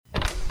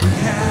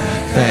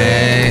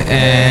Hey,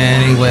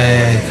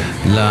 anyway,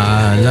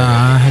 la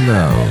la,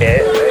 hello.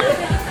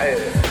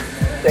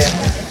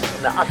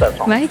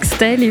 Mike's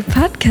Daily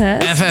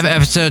Podcast.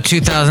 Episode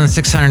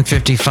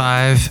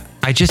 2655.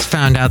 I just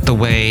found out the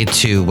way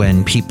to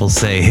when people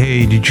say,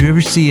 hey, did you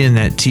ever see in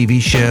that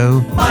TV show?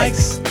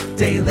 Mike's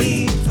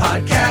Daily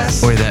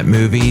Podcast. Or that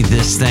movie,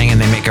 this thing, and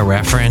they make a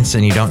reference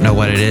and you don't know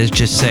what it is.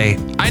 Just say,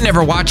 I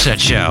never watched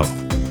that show.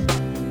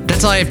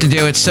 That's all you have to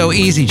do. It's so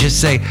easy. Just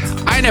say,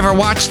 I never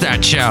watched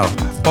that show.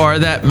 Or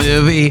that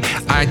movie.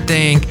 I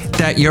think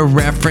that your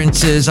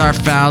references are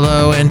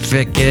fallow and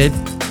thicket.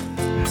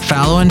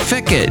 Fallow and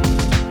thicket.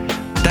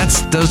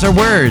 Those are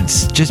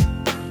words. Just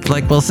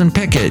like Wilson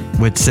Pickett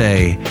would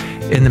say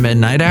in the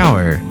midnight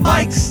hour.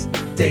 Mike's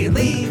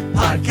Daily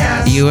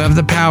Podcast. You have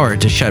the power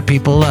to shut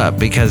people up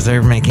because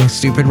they're making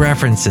stupid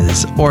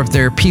references. Or if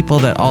there are people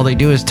that all they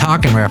do is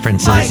talk in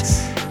references,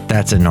 Mike's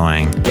that's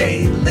annoying.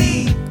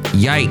 Daily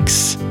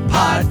Yikes.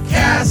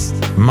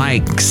 Podcast.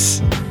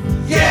 Mike's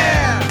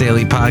Yeah.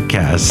 Daily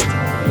Podcast.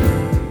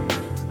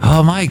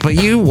 Oh, Mike, but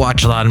you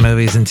watch a lot of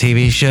movies and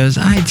TV shows.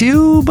 I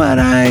do, but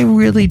I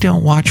really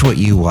don't watch what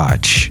you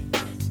watch.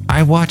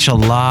 I watch a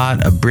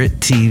lot of Brit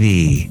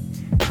TV.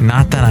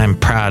 Not that I'm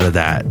proud of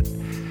that.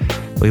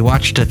 We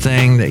watched a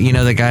thing that, you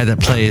know, the guy that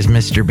plays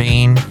Mr.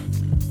 Bean,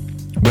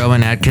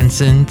 Rowan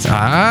Atkinson.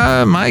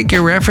 Mike,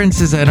 your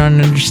references I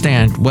don't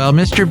understand. Well,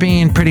 Mr.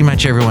 Bean, pretty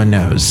much everyone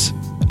knows.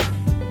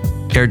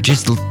 Or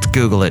just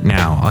Google it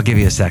now. I'll give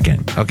you a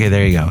second. Okay,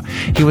 there you go.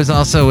 He was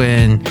also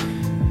in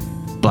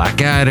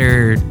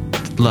Blackadder,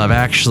 Love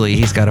Actually.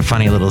 He's got a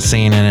funny little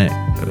scene in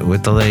it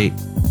with the late,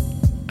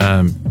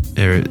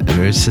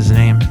 where's his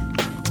name?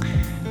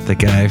 The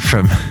guy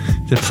from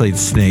that played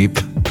Snape.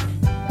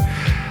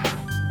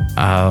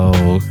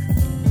 Oh,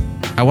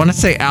 I want to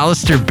say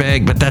Alistair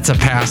Begg, but that's a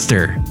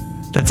pastor.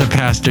 That's a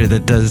pastor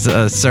that does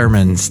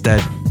sermons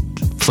that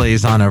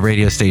plays on a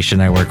radio station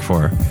I work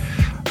for.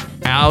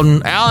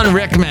 Alan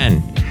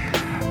Rickman.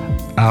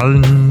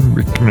 Alan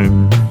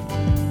Rickman.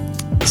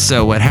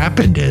 So what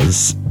happened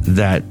is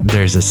that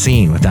there's a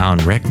scene with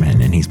Alan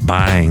Rickman, and he's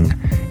buying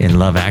in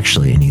Love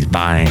Actually, and he's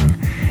buying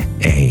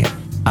a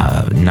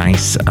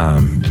nice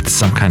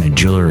some kind of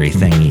jewelry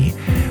thingy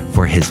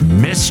for his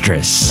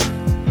mistress,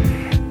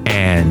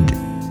 and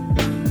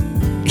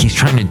he's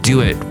trying to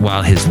do it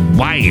while his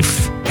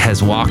wife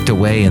has walked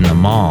away in the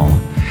mall,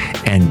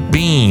 and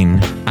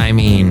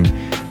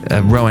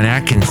Rowan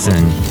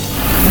Atkinson.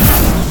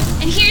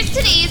 And here's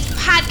today's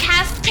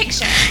podcast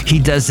picture. He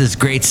does this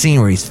great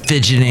scene where he's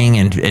fidgeting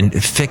and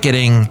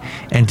ficketing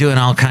and doing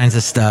all kinds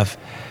of stuff,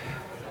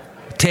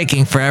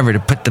 taking forever to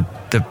put the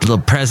little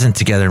present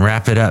together and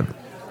wrap it up.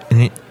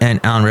 And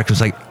Alan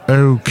Rickman's like,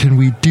 oh, can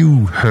we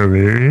do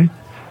her?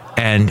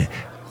 And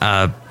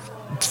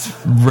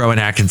Rowan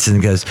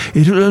Atkinson goes,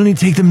 it'll only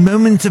take the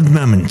moment of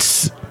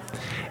moments.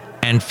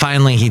 And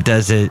finally he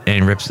does it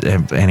and rips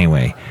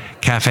anyway.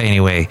 Cafe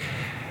Anyway.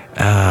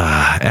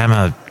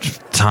 Emma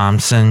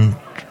Thompson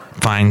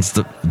finds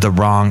the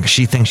wrong.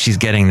 She thinks she's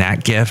getting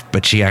that gift,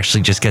 but she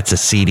actually just gets a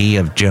CD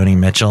of Joni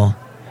Mitchell.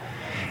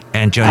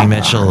 And Joni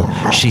Mitchell,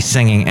 she's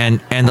singing.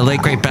 And the late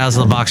great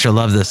Basil the Boxer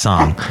loved this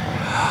song.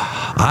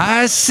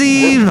 I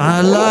see my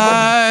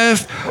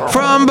life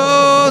from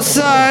both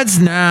sides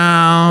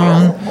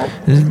now.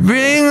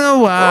 Bring the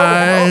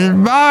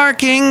wide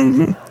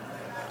barking.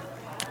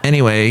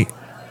 Anyway,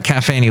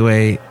 Cafe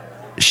Anyway.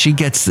 She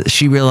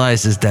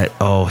realizes that,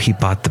 he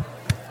bought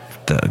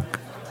the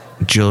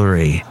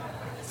jewelry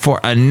for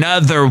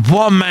another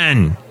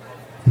woman,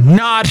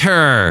 not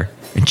her.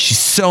 And she's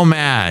so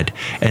mad.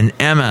 And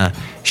Emma,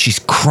 she's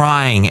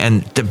crying.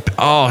 And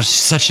she's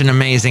such an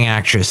amazing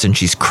actress. And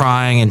she's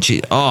crying. And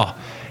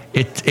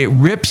it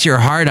rips your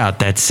heart out,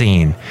 that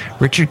scene.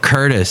 Richard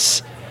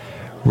Curtis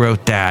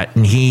wrote that.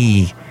 And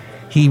he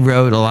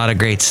wrote a lot of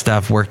great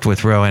stuff, worked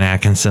with Rowan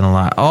Atkinson a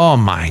lot. Oh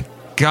my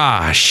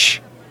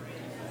gosh.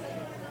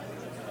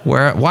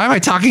 Why am I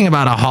talking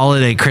about a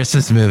holiday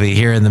Christmas movie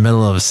here in the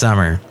middle of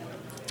summer?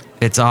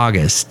 It's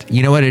August.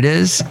 You know what it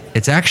is?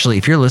 It's actually,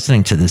 if you're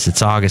listening to this,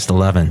 it's August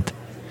 11th.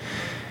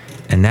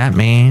 And that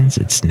means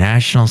it's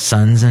National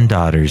Sons and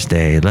Daughters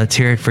Day. Let's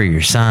hear it for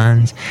your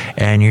sons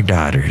and your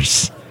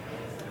daughters.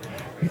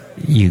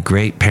 You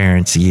great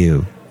parents,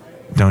 you.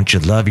 Don't you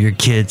love your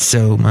kids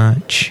so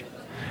much?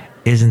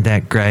 Isn't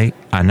that great?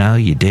 I know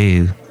you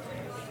do.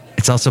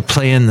 It's also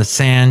Play in the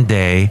Sand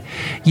Day.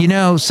 You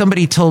know,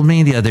 somebody told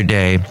me the other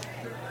day,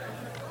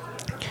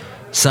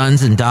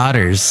 sons and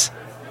daughters,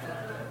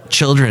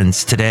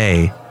 children's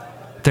today,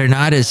 they're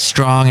not as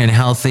strong and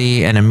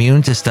healthy and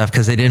immune to stuff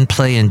because they didn't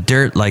play in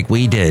dirt like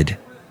we did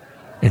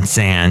in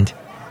sand.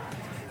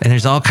 And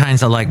there's all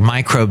kinds of like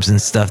microbes and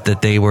stuff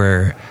that they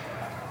were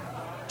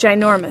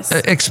Ginormous.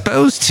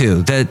 Exposed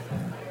to, that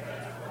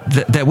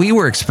we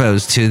were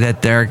exposed to,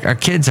 that our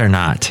kids are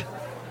not.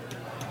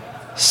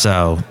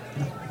 So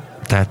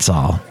that's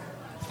all.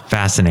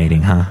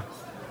 Fascinating, huh?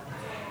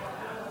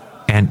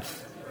 And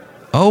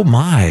oh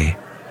my,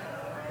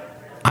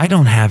 I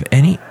do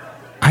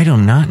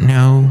not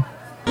know.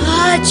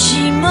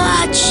 Machi.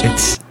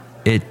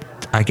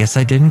 I guess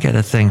I didn't get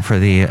a thing for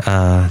the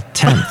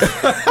 10th.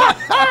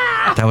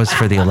 That was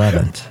for the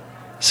 11th.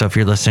 So if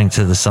you're listening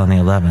to this on the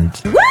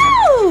 11th,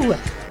 woo!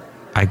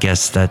 I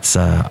guess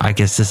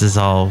this is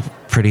all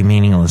pretty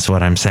meaningless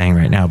what I'm saying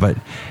right now, but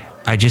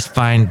I just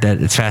find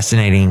that it's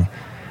fascinating.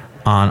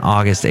 On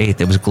August 8th,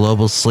 it was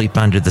Global Sleep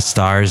Under the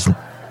Stars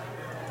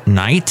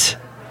night.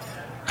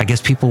 I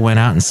guess people went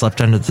out and slept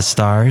under the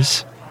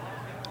stars.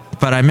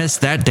 But I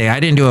missed that day.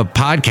 I didn't do a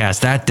podcast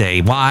that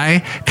day.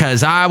 Why?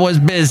 Because I was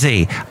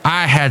busy.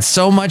 I had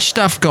so much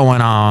stuff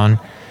going on.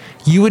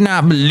 You would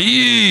not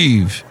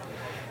believe.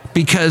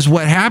 Because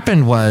what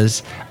happened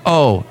was,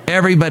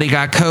 everybody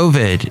got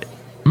COVID.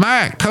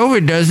 My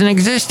COVID doesn't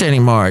exist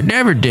anymore. It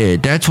never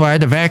did. That's why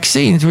the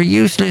vaccines were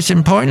useless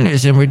and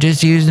pointless, and we're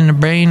just using the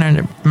brain.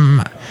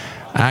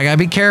 I got to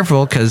be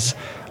careful because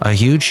a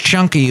huge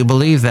chunk of you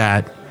believe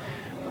that.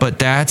 But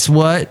that's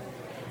what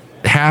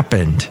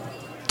happened.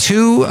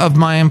 2 of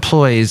my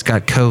employees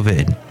got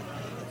COVID.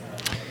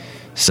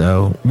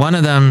 So one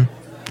of them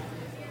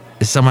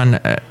is someone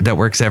that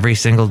works every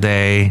single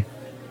day.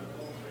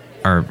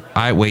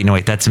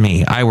 That's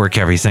me. I work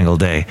every single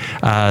day.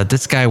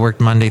 This guy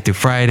worked Monday through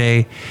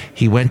Friday.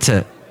 He went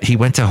to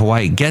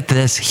Hawaii. Get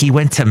this. He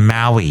went to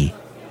Maui.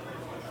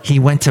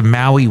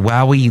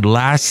 Wowie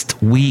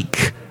last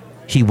week.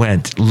 He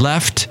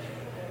left,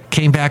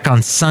 came back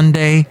on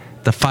Sunday.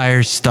 The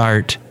fires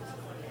start.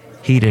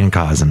 He didn't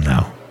cause them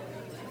though.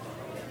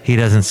 He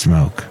doesn't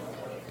smoke.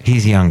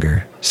 He's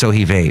younger, so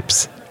he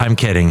vapes. I'm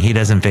kidding. He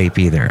doesn't vape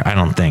either. I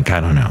don't think. I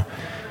don't know.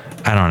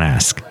 I don't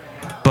ask.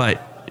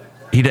 But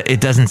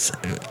it doesn't.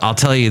 I'll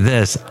tell you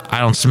this. I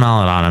don't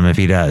smell it on him if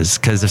he does.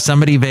 Because if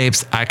somebody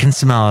vapes, I can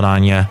smell it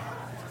on you.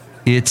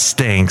 It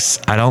stinks.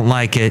 I don't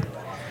like it.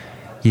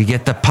 You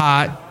get the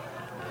pot,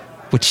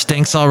 which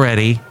stinks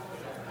already,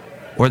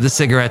 or the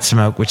cigarette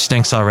smoke, which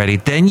stinks already.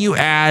 Then you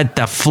add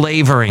the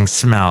flavoring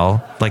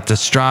smell, like the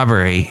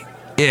strawberry,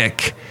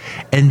 ick.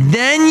 And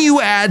then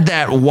you add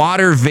that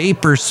water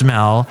vapor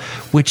smell,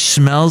 which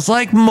smells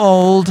like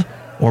mold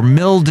or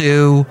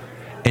mildew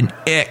and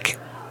ick.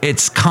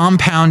 It's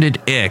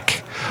compounded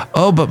ick.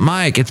 Oh, but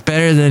Mike, it's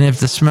better than if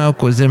the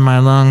smoke was in my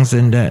lungs.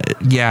 And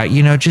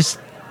just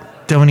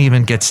don't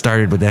even get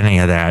started with any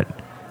of that.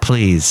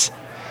 Please.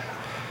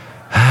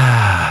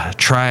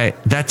 Try.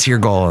 That's your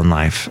goal in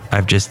life.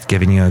 I've just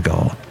given you a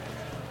goal.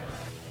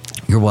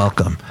 You're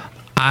welcome.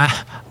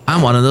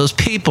 I'm one of those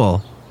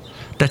people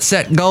that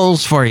set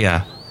goals for you.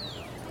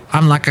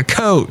 I'm like a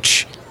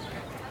coach.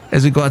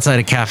 As we go outside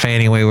a cafe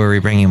anyway, where we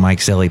bring you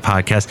Mike's Daily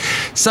Podcast,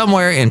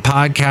 somewhere in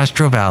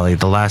Podcastro Valley,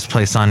 the last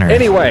place on earth.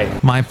 Anyway,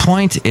 my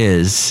point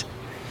is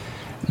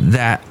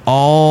that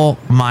all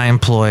my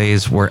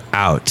employees were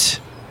out,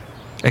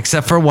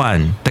 except for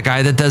one, the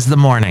guy that does the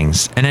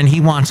mornings, and then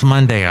he wants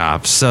Monday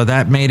off, so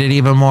that made it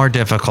even more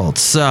difficult.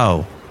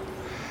 So,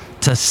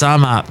 to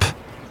sum up,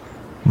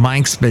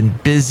 Mike's been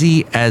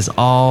busy as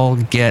all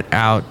get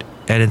out.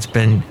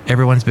 And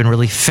everyone's been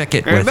really fickle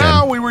with him. And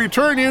now we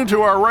return you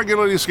to our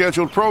regularly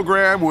scheduled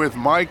program with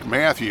Mike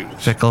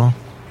Matthews. Fickle,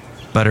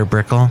 butter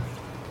brickle.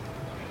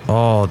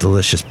 Oh,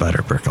 delicious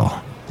butter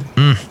brickle.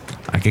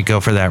 I could go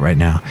for that right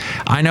now.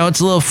 I know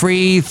it's a little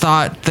free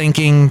thought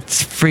thinking,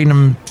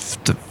 freedom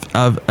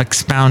of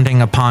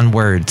expounding upon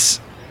words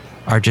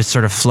are just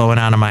sort of flowing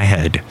out of my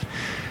head.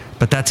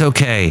 But that's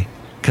okay,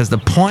 because the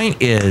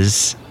point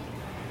is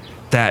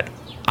that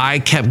I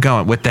kept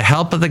going with the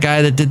help of the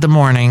guy that did the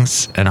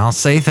mornings, and I'll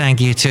say thank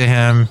you to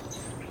him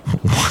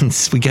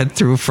once we get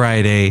through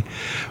Friday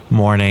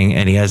morning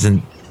and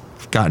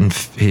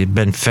he'd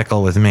been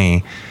fickle with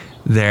me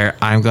there.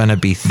 I'm going to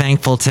be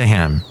thankful to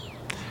him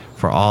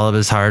for all of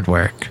his hard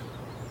work,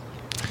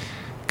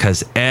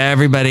 because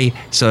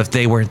so if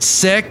they weren't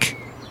sick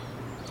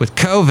with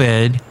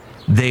COVID,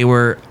 they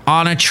were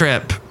on a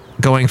trip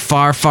going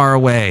far, far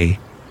away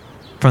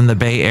from the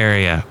Bay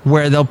Area,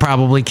 where they'll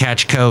probably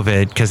catch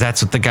COVID, because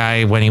that's what the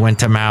guy, when he went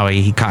to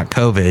Maui, he caught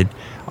COVID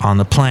on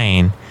the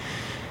plane,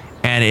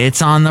 and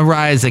it's on the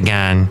rise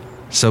again.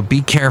 So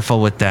be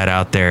careful with that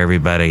out there,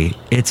 everybody.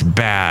 It's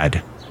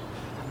bad.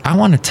 I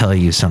want to tell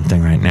you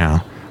something right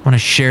now. I want to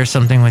share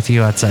something with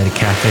you outside a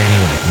cafe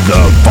anyway.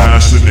 The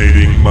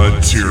Fascinating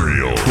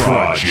Material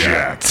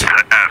Project.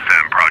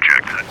 FM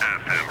Project.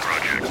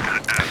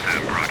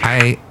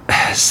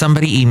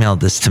 Somebody emailed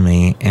this to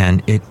me,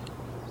 and it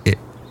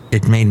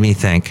made me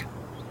think,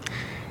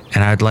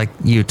 and I'd like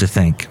you to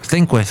think.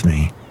 Think with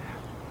me.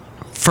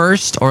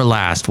 First or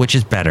last, which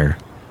is better?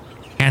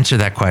 Answer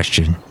that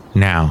question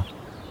now,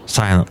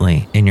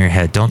 silently, in your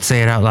head. Don't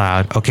say it out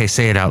loud. Okay,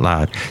 say it out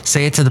loud.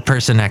 Say it to the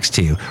person next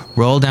to you.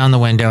 Roll down the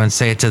window and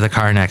say it to the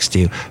car next to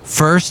you.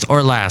 First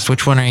or last,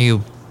 which one are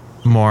you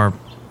more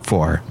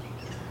for?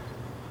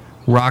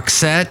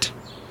 Roxette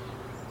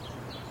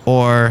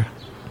or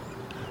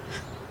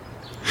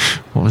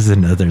what was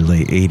another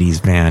late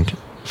 80s band?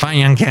 Fine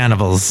Young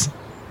Cannibals.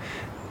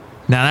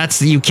 Now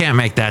you can't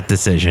make that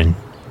decision.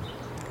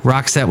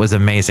 Roxette was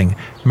amazing.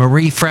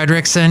 Marie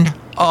Fredriksson,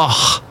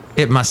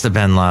 it must have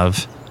been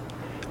love.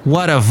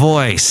 What a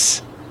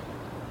voice.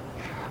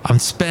 I'm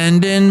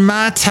spending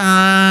my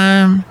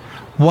time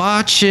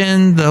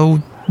watching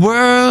the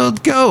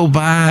world go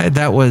by.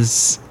 That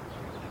was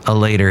a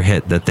later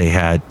hit that they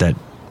had that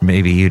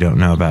maybe you don't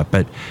know about.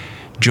 But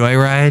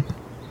Joyride,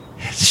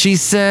 she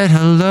said,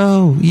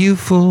 hello, you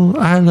fool,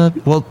 I love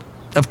you. Well,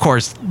 of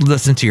course,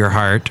 Listen to Your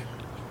Heart.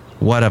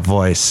 What a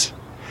voice.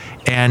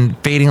 And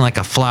Fading Like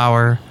a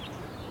Flower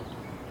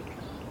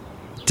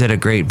did a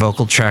great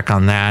vocal track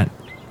on that.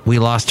 We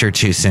lost her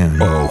too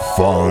soon. A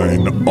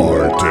fine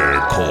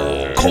article.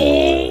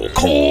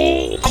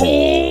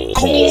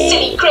 You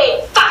silly,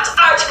 great, fat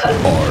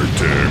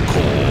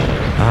article.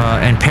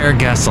 And Per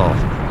Gessel,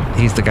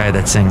 he's the guy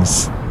that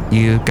sings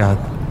You Got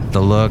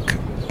the Look.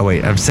 Oh,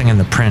 wait, I'm singing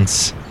the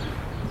Prince,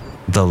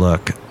 The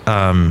Look,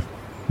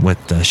 with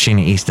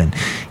Sheena Easton.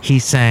 He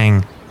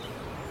sang,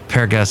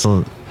 Per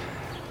Gessel,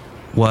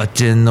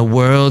 what in the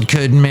world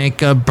could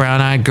make a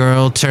brown-eyed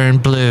girl turn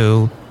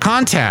blue?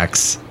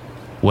 Contacts.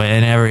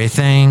 When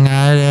everything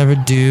I'd ever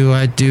do,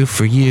 I do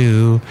for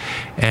you.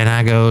 And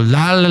I go,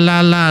 la, la, la,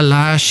 la,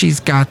 la,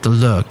 she's got the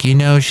look. You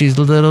know, she's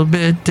a little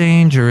bit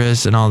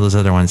dangerous. And all those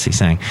other ones he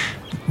sang.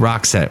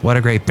 Roxette, what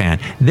a great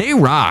band. They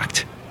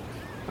rocked.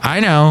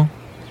 I know.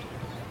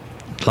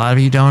 A lot of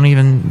you don't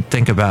even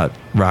think about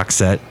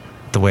Roxette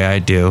the way I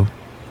do.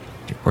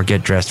 Or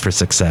get dressed for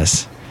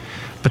success.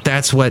 But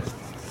that's what...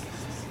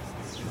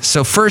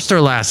 So first or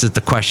last is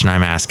the question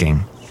I'm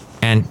asking.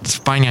 And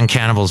Fine Young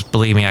Cannibals,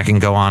 believe me, I can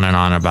go on and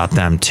on about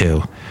them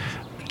too.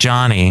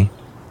 Johnny,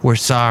 we're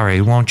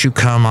sorry. Won't you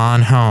come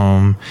on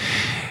home?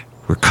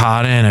 We're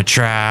caught in a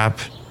trap.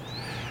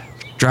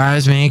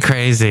 Drives me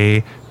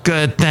crazy.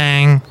 Good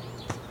thing.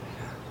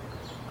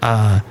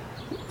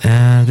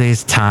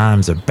 These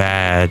times are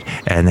bad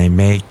and they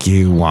make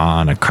you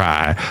wanna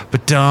cry.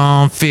 But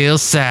don't feel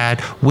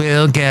sad.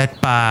 We'll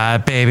get by.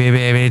 Baby,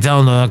 baby,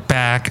 don't look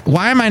back.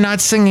 Why am I not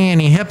singing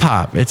any hip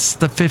hop? It's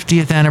the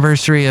 50th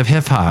anniversary of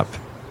hip hop.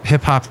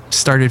 Hip hop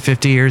started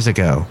 50 years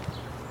ago.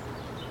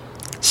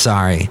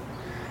 Sorry.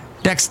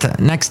 Next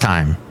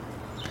time,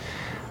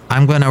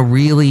 I'm going to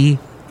really,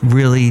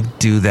 really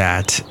do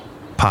that.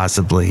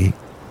 Possibly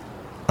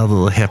a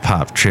little hip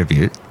hop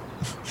tribute.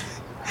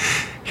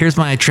 Here's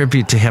my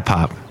tribute to hip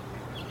hop.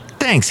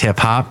 Thanks, hip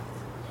hop.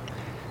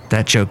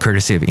 That joke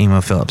courtesy of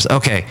Emo Phillips.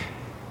 Okay,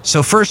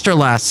 so first or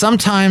last,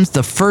 sometimes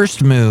the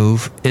first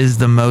move is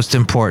the most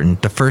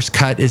important. The first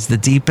cut is the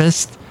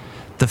deepest.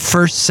 The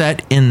first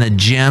set in the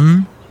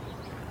gym.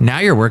 Now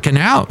you're working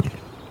out.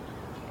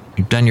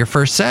 You've done your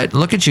first set.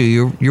 Look at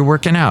you. You're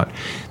working out.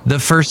 The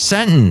first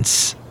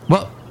sentence.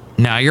 Well,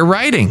 now you're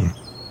writing.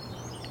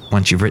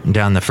 Once you've written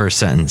down the first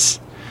sentence.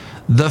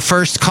 The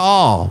first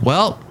call.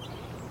 Well,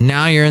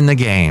 now you're in the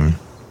game.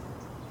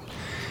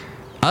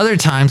 Other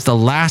times, the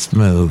last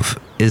move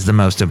is the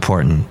most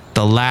important.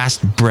 The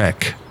last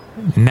brick.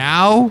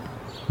 Now,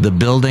 the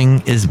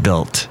building is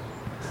built.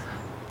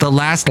 The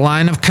last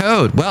line of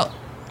code. Well,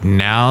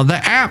 now the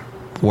app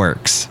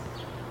works.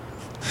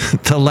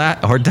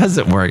 Or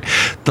doesn't work.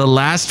 The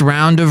last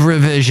round of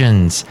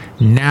revisions.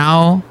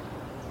 Now,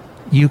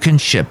 you can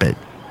ship it.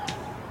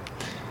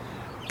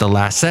 The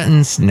last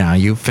sentence. Now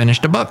you've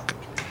finished a book.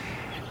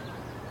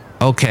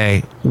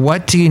 Okay,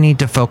 what do you need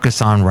to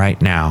focus on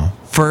right now?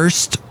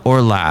 First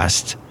or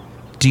last?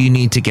 Do you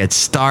need to get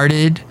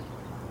started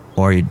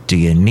or do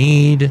you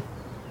need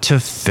to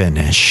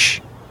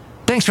finish?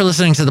 Thanks for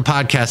listening to the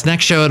podcast.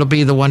 Next show, it'll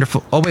be the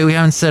wonderful... Oh, wait, we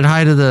haven't said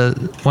hi to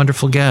the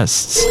wonderful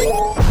guests.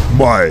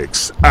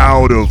 Mike's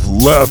Out of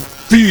Left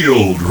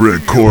Field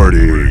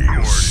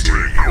Recordings.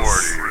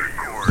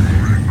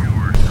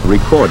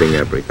 Recording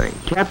everything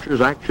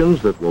captures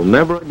actions that will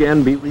never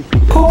again be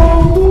repeated.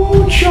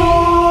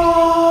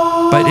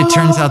 But it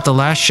turns out the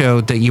last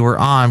show that you were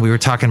on, we were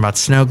talking about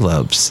snow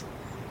globes.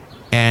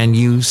 And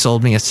you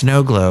sold me a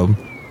snow globe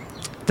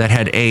that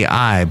had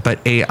AI.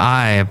 But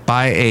AI,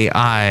 by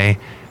AI,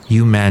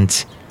 you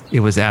meant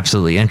it was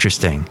absolutely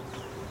interesting.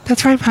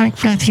 That's right,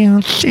 Mike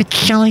Matthews. It's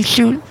Shelly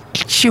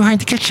Shuhart,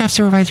 the Good Chef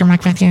Supervisor,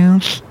 Mike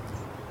Matthews.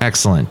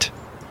 Excellent.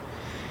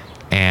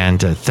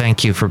 And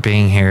thank you for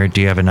being here.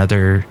 Do you have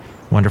another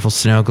wonderful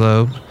snow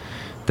globe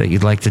that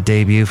you'd like to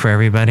debut for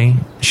everybody?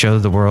 Show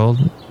the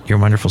world your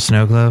wonderful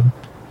snow globe?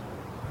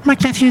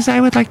 Mike Matthews,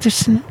 I would like to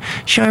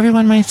show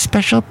everyone my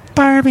special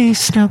Barbie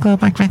snow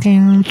globe, Mike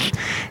Matthews.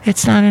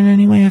 It's not in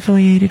any way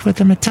affiliated with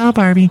the Mattel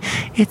Barbie.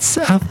 It's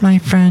of my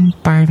friend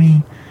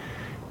Barbie.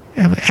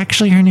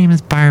 Actually, her name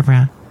is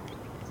Barbara.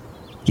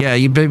 Yeah,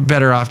 you'd be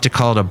better off to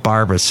call it a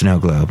Barbara snow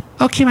globe.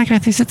 Okay, Mike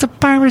Matthews, it's a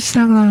Barbara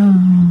snow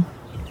globe.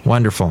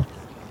 Wonderful.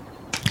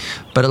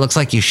 But it looks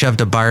like you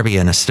shoved a Barbie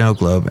in a snow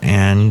globe,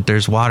 and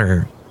there's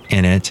water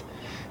in it,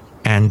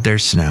 and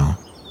there's snow.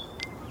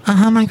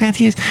 Mike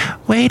Matthews.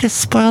 Way to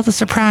spoil the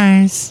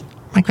surprise,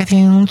 Mike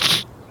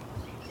Matthews.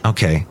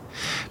 Okay.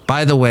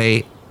 By the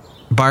way,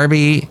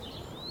 Barbie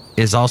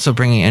is also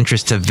bringing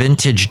interest to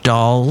vintage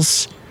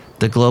dolls,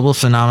 the global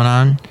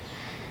phenomenon.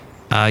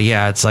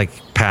 Yeah, it's like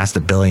past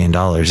 $1 billion,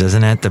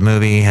 isn't it? The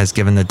movie has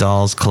given the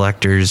dolls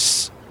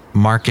collectors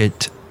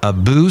market a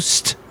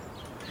boost.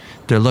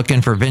 They're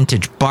looking for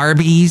vintage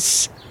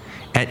Barbies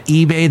At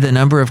eBay, the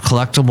number of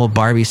collectible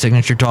Barbie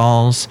signature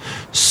dolls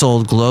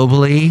sold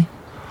globally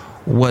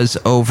was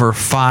over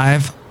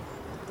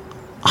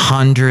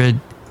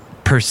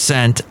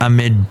 500%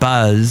 amid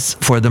buzz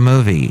for the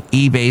movie.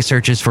 eBay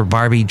searches for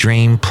Barbie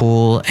Dream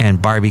Pool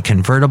and Barbie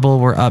Convertible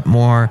were up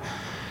more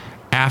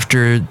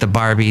after the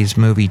Barbie's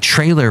movie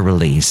trailer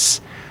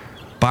release.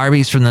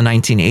 Barbies from the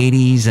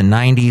 1980s and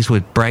 90s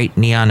with bright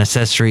neon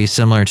accessories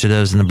similar to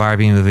those in the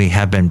Barbie movie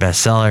have been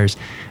bestsellers.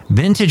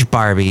 Vintage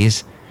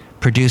Barbies,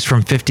 produced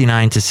from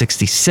 59 to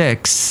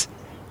 66,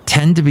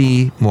 tend to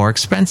be more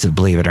expensive,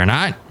 believe it or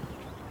not.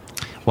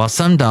 While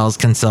some dolls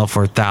can sell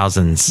for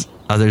thousands,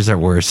 others are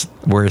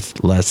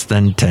worth less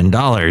than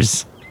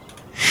 $10.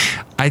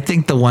 I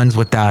think the ones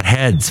without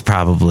heads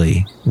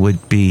probably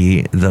would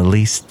be the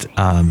least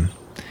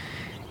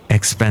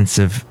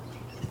expensive,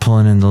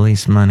 pulling in the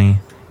least money.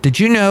 Did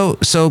you know?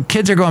 So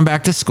kids are going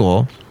back to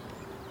school.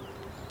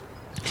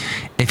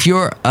 If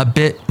you're a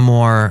bit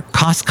more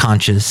cost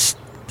conscious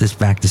this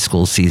back to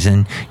school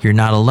season, you're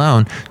not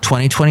alone.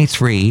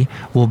 2023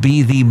 will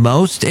be the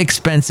most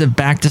expensive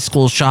back to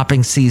school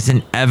shopping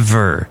season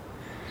ever.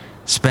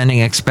 Spending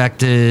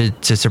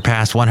expected to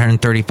surpass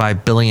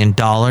 $135 billion.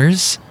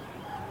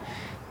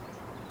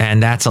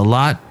 And that's a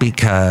lot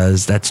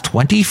because that's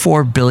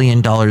 $24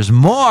 billion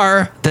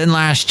more than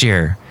last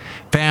year.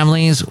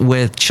 Families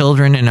with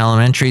children in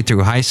elementary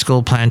through high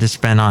school plan to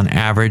spend on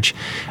average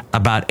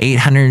about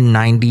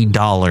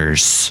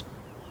 $890.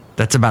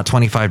 That's about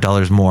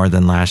 $25 more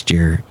than last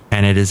year,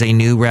 and it is a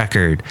new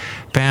record.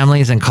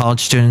 Families and college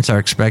students are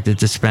expected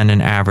to spend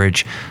an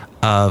average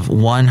of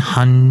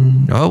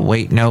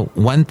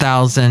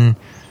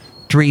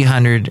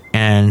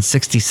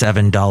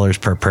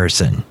 $1,367 per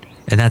person,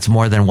 and that's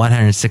more than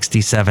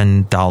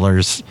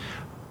 $167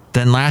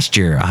 than last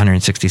year,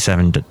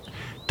 $167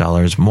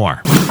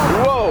 more.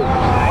 Whoa!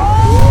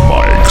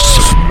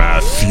 Mike's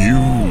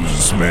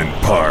Matthewsman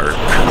Park.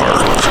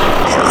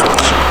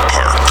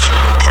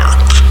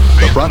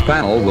 The front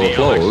panel will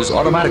close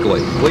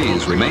automatically.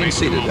 Please remain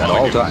seated at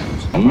all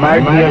times.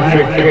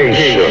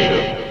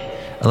 Magnification.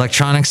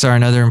 Electronics are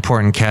another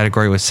important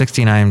category, with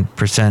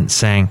 69%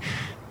 saying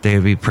they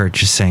would be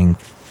purchasing.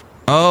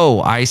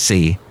 Oh, I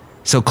see.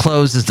 So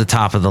clothes is the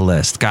top of the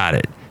list. Got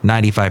it.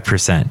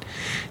 95%.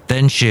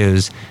 Then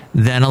shoes.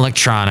 Then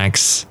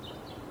electronics.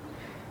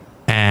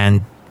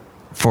 And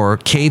for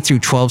K through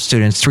 12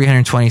 students,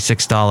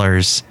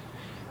 $326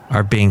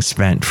 are being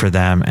spent for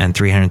them, and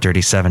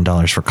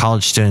 $337 for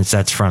college students.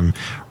 That's from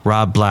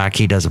Rob Black.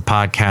 He does a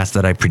podcast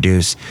that I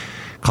produce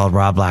called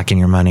Rob Black and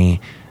Your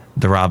Money,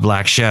 The Rob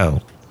Black Show.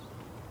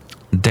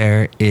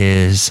 There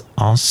is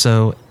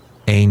also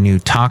a new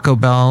Taco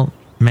Bell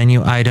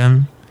menu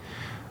item,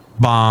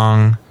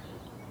 Bong,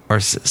 or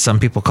some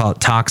people call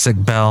it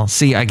Toxic Bell.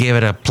 See, I gave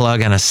it a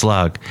plug and a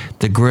slug.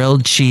 The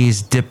grilled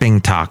cheese dipping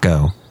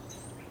taco.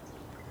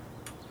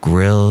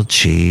 Grilled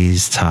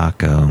cheese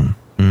taco.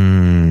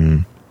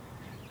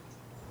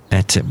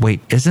 That's it.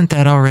 Wait, isn't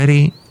that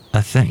already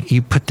a thing?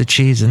 You put the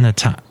cheese in the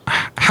top.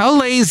 How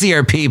lazy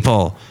are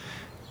people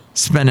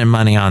spending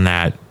money on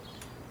that?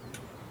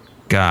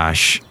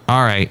 Gosh.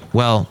 All right.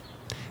 Well,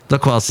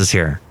 look who else is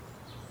here.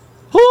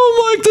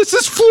 Oh, Mike, this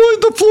is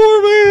Floyd the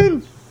Floor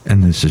Man.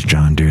 And this is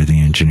John Deere,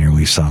 the engineer.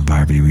 We saw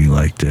Barbie. We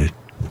liked it.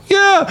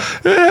 Yeah,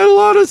 it had a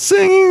lot of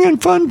singing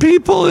and fun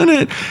people in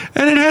it.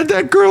 And it had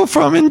that girl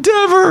from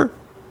Endeavor.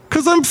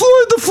 Because I'm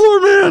Floyd the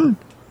Floor Man.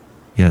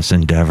 Yes,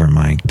 Endeavor,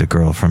 Mike, the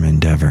girl from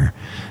Endeavor.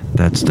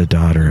 That's the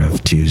daughter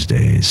of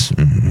Tuesdays.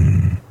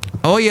 Mm-hmm.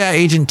 Oh, yeah,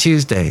 Agent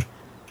Tuesday.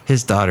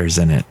 His daughter's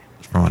in it,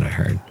 from what I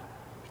heard.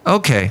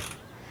 Okay.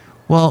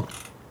 Well,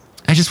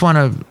 I just want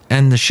to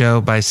end the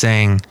show by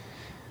saying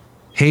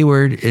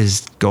Hayward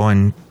is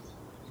going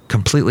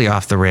completely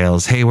off the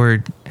rails.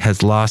 Hayward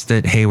has lost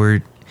it.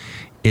 Hayward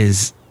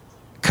is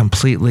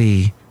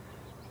completely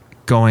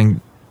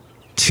going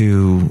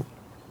to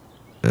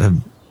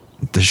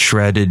the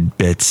shredded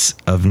bits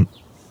of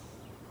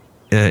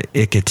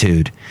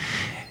ickitude.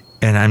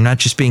 And I'm not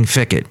just being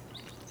fickle.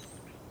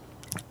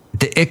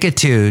 The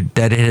ickitude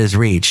that it has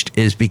reached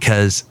is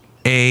because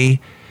the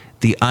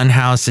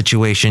unhoused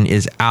situation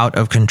is out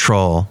of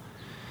control.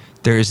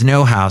 There is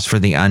no house for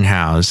the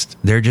unhoused.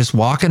 They're just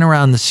walking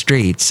around the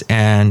streets,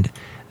 and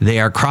they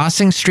are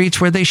crossing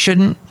streets where they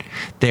shouldn't.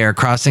 They are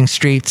crossing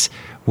streets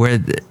where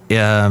they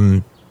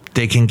can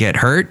get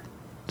hurt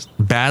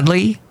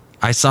badly.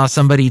 I saw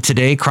somebody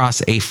today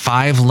cross a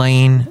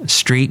 5-lane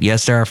street.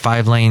 Yes, there are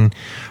 5-lane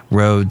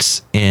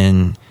roads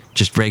in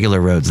just regular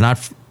roads, not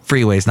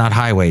freeways, not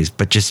highways,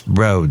 but just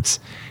roads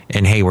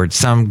in Hayward.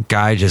 Some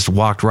guy just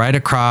walked right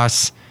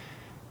across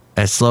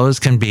as slow as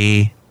can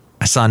be.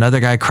 I saw another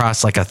guy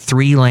cross like a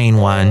 3-lane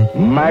one,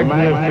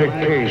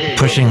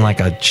 pushing like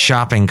a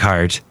shopping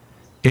cart.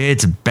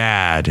 It's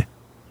bad.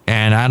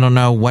 And I don't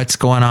know what's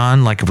going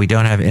on. Like, if we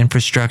don't have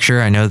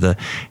infrastructure, I know the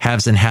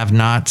haves and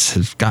have-nots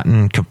have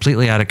gotten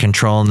completely out of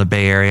control in the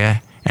Bay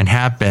Area, and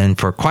have been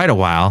for quite a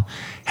while.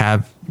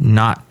 Have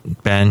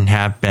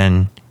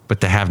been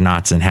with the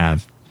have-nots and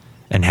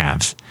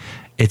haves.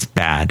 It's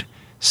bad.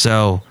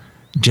 So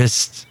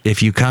just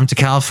if you come to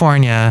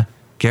California,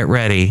 get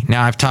ready.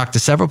 Now, I've talked to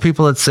several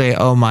people that say,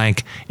 oh,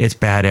 Mike, it's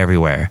bad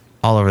everywhere,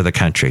 all over the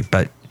country.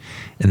 But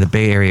in the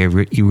Bay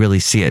Area, you really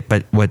see it.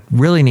 But what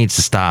really needs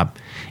to stop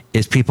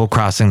is people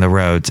crossing the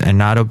roads and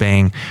not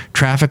obeying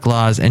traffic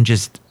laws and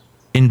just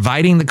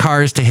inviting the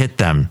cars to hit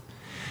them.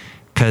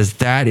 Because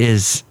that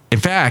is, in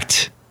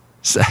fact,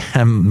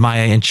 my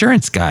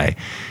insurance guy,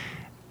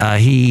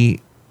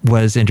 he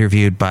was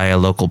interviewed by a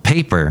local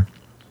paper.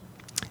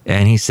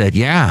 And he said,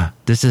 yeah,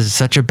 this is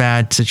such a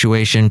bad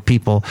situation.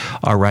 People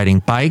are riding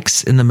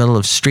bikes in the middle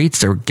of streets.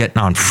 They're getting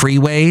on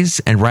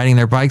freeways and riding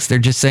their bikes. They're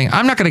just saying,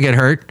 I'm not going to get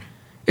hurt.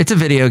 It's a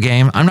video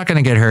game. I'm not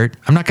going to get hurt.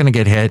 I'm not going to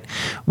get hit.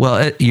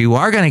 Well, you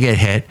are going to get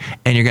hit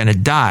and you're going to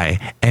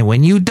die. And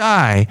when you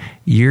die,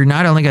 you're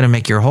not only going to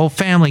make your whole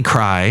family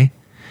cry,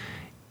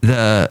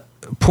 the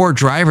poor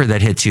driver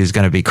that hits you is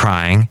going to be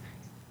crying.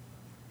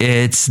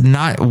 It's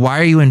not, why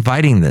are you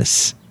inviting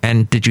this?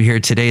 And did you hear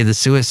today the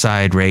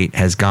suicide rate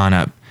has gone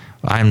up?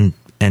 I'm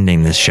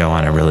ending this show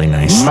on a really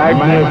nice, a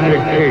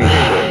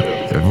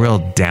real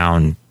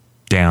down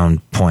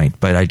point.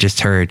 But I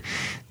just heard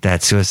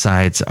that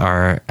suicides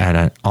are at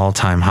an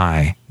all-time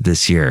high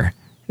this year.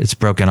 It's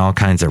broken all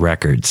kinds of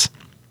records.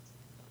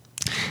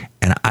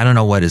 And I don't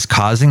know what is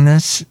causing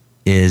this.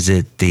 Is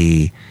it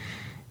the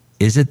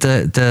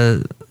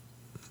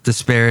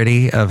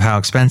disparity of how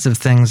expensive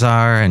things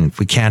are and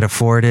we can't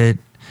afford it?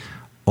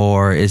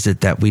 Or is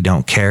it that we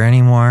don't care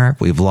anymore?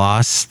 We've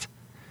lost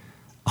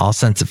all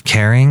sense of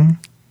caring.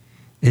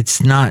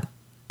 It's not,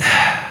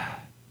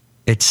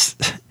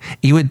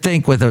 you would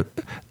think with a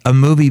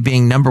movie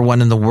being number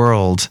one in the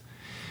world,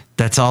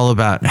 that's all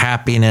about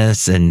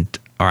happiness or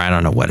I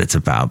don't know what it's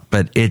about,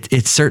 but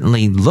it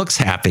certainly looks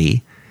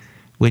happy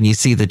when you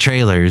see the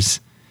trailers,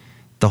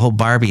 the whole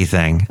Barbie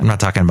thing. I'm not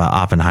talking about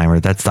Oppenheimer.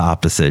 That's the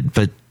opposite,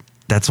 but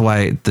that's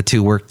why the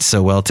two worked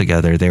so well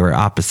together. They were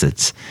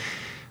opposites.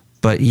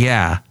 But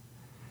yeah,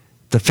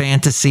 the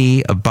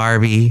fantasy of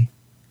Barbie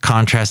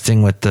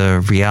contrasting with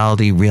the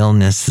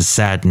realness, the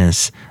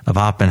sadness of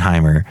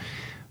Oppenheimer.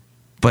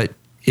 But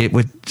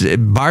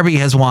Barbie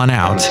has won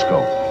out.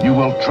 You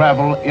will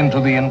travel into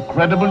the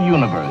incredible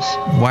universe.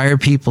 Why are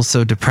people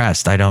so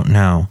depressed? I don't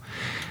know.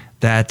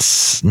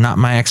 That's not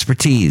my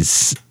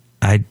expertise.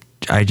 I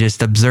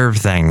just observe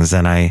things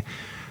and I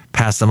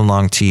pass them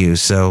along to you.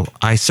 So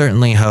I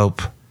certainly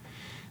hope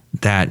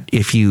that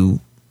if you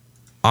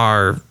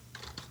are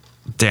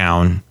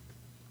down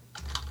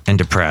and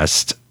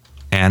depressed,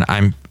 and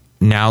I'm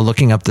now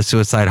looking up the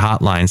suicide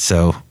hotline,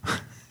 so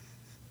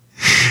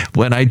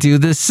when I do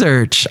this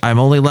search, I'm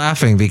only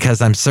laughing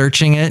because I'm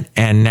searching it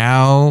and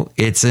now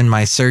it's in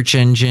my search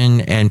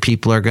engine and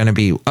people are going to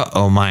be,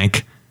 uh-oh,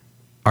 Mike,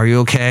 are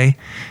you okay?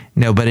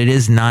 No, but it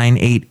is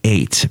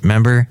 988.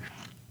 Remember,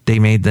 they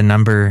made the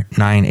number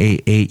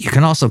 988. You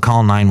can also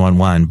call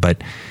 911,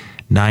 but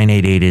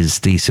 988 is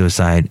the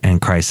Suicide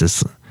and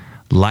Crisis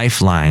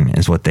Lifeline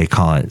is what they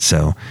call it.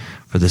 So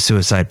for the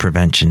Suicide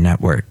Prevention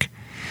Network.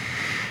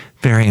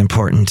 Very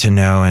important to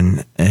know,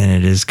 and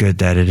it is good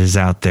that it is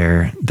out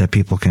there that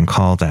people can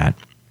call that.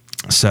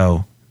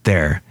 So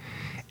there.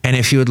 And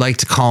if you would like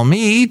to call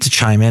me to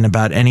chime in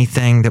about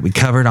anything that we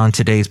covered on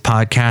today's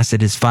podcast,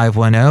 it is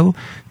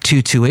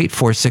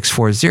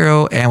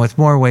 510-228-4640. And with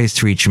more ways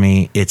to reach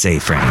me, it's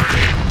A-Frame.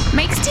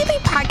 Mike's Daily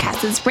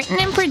Podcast is written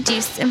and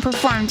produced and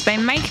performed by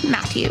Mike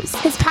Matthews.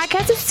 His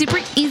podcast is super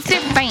easy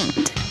to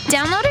find.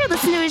 Download or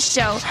listen to his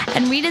show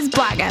and read his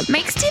blog at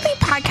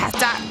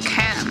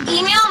mikesdailypodcast.com.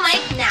 Email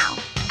Mike now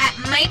at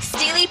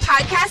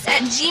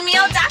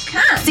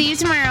mikesdailypodcast@gmail.com. See you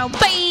tomorrow.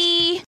 Bye.